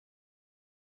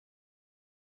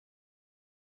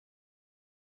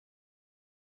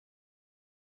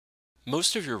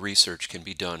Most of your research can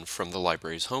be done from the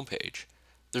library's homepage.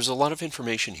 There's a lot of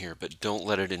information here, but don't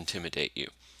let it intimidate you.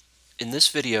 In this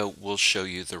video, we'll show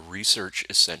you the Research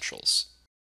Essentials.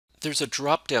 There's a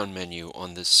drop-down menu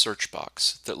on this search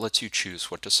box that lets you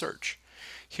choose what to search.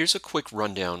 Here's a quick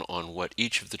rundown on what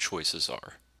each of the choices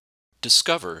are.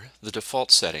 Discover, the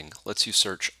default setting, lets you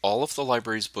search all of the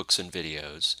library's books and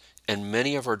videos, and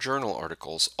many of our journal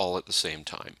articles all at the same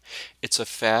time. It's a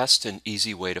fast and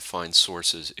easy way to find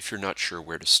sources if you're not sure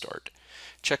where to start.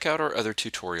 Check out our other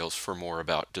tutorials for more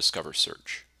about Discover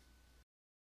Search.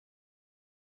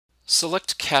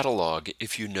 Select Catalog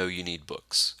if you know you need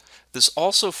books. This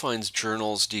also finds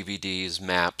journals, DVDs,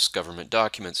 maps, government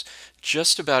documents,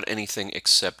 just about anything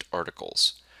except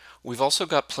articles. We've also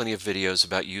got plenty of videos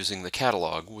about using the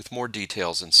catalog with more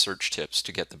details and search tips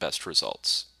to get the best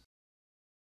results.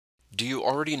 Do you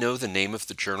already know the name of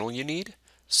the journal you need?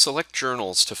 Select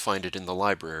Journals to find it in the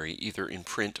library, either in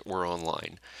print or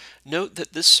online. Note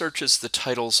that this searches the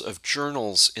titles of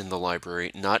journals in the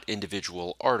library, not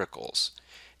individual articles.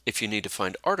 If you need to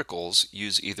find articles,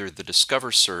 use either the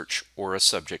Discover search or a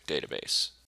subject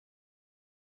database.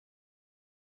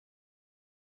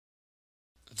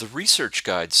 The Research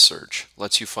Guides search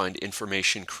lets you find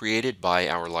information created by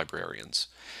our librarians.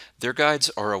 Their guides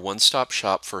are a one-stop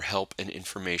shop for help and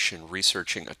information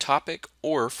researching a topic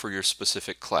or for your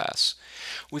specific class.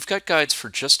 We've got guides for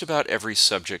just about every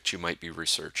subject you might be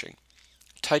researching.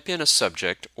 Type in a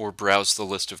subject or browse the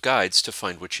list of guides to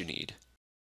find what you need.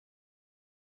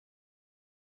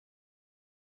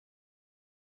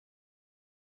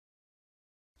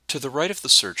 To the right of the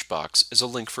search box is a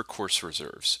link for course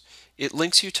reserves. It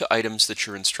links you to items that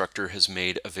your instructor has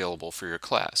made available for your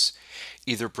class.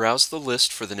 Either browse the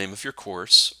list for the name of your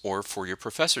course or for your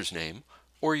professor's name,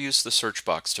 or use the search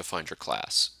box to find your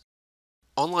class.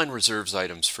 Online reserves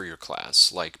items for your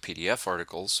class, like PDF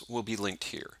articles, will be linked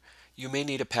here. You may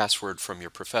need a password from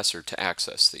your professor to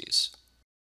access these.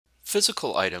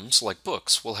 Physical items, like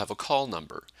books, will have a call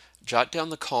number. Jot down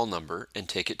the call number and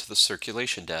take it to the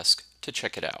circulation desk to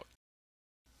check it out.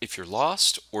 If you're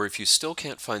lost, or if you still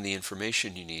can't find the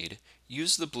information you need,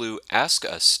 use the blue Ask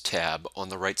Us tab on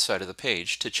the right side of the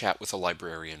page to chat with a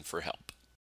librarian for help.